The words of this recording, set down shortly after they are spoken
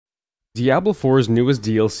Diablo 4's newest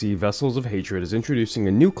DLC, Vessels of Hatred, is introducing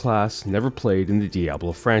a new class never played in the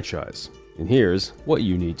Diablo franchise. And here's what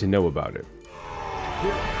you need to know about it.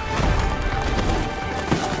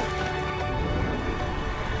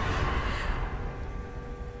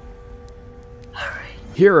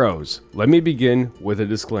 Heroes! Let me begin with a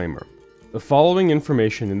disclaimer. The following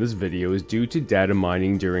information in this video is due to data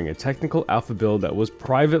mining during a technical alpha build that was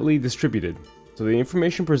privately distributed, so the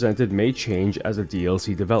information presented may change as the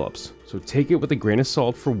DLC develops, so take it with a grain of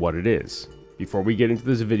salt for what it is. Before we get into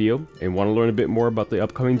this video and want to learn a bit more about the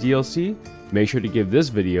upcoming DLC, make sure to give this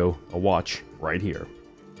video a watch right here.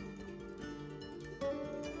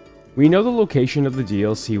 We know the location of the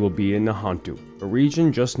DLC will be in Nahantu, a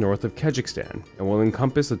region just north of Kazakhstan, and will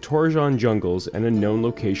encompass the Torjan jungles and a known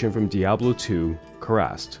location from Diablo II,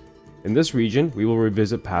 Karast. In this region, we will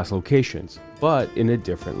revisit past locations, but in a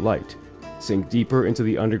different light, sink deeper into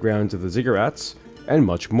the undergrounds of the ziggurats, and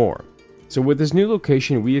much more. So with this new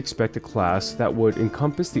location, we expect a class that would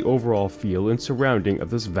encompass the overall feel and surrounding of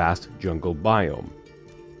this vast jungle biome.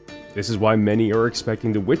 This is why many are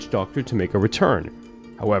expecting the Witch Doctor to make a return.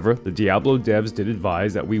 However, the Diablo devs did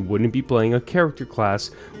advise that we wouldn't be playing a character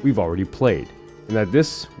class we've already played, and that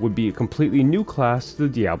this would be a completely new class to the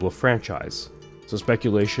Diablo franchise. So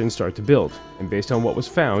speculations start to build, and based on what was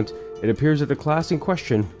found, it appears that the class in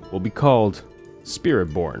question will be called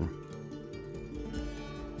Spiritborn.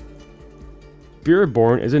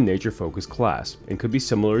 Spiritborn is a nature-focused class, and could be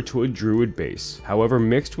similar to a druid base, however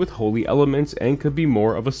mixed with holy elements, and could be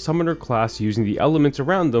more of a summoner class using the elements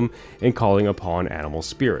around them and calling upon animal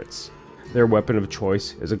spirits. Their weapon of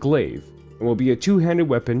choice is a glaive, and will be a two-handed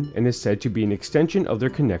weapon and is said to be an extension of their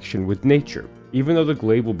connection with nature. Even though the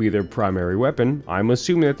glaive will be their primary weapon, I'm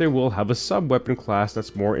assuming that they will have a sub-weapon class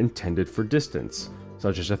that's more intended for distance,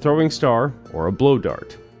 such as a throwing star or a blow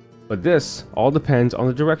dart. But this all depends on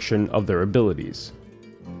the direction of their abilities.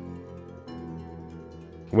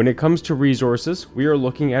 When it comes to resources, we are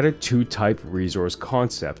looking at a two-type resource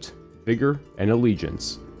concept, Vigor and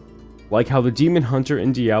Allegiance. Like how the Demon Hunter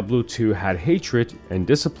in Diablo 2 had Hatred and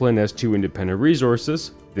Discipline as two independent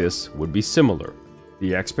resources, this would be similar.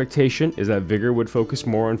 The expectation is that Vigor would focus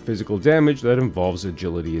more on physical damage that involves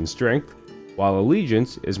agility and strength, while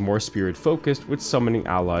Allegiance is more spirit-focused with summoning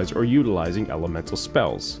allies or utilizing elemental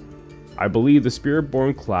spells. I believe the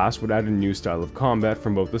Spiritborn class would add a new style of combat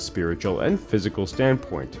from both the spiritual and physical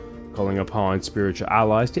standpoint, calling upon spiritual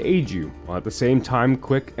allies to aid you, while at the same time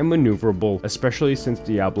quick and maneuverable, especially since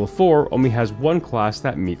Diablo 4 only has one class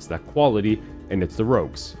that meets that quality, and it's the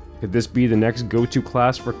Rogues. Could this be the next go-to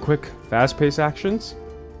class for quick, fast-paced actions?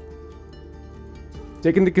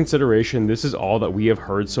 Taking into consideration, this is all that we have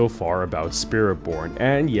heard so far about Spiritborn,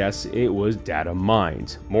 and yes, it was data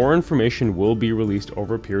mined. More information will be released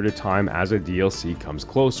over a period of time as a DLC comes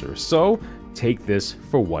closer, so take this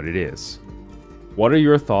for what it is. What are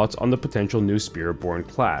your thoughts on the potential new Spiritborn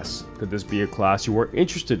class? Could this be a class you are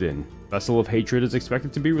interested in? Vessel of Hatred is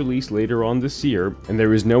expected to be released later on this year, and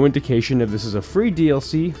there is no indication if this is a free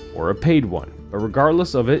DLC or a paid one. But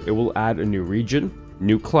regardless of it, it will add a new region,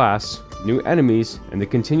 new class, new enemies, and the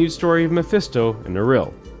continued story of Mephisto and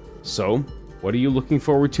Eril. So, what are you looking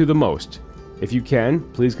forward to the most? If you can,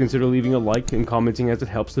 please consider leaving a like and commenting as it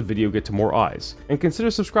helps the video get to more eyes, and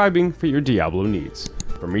consider subscribing for your Diablo needs.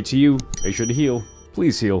 From me to you, make sure to heal,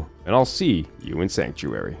 please heal, and I'll see you in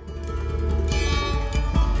Sanctuary.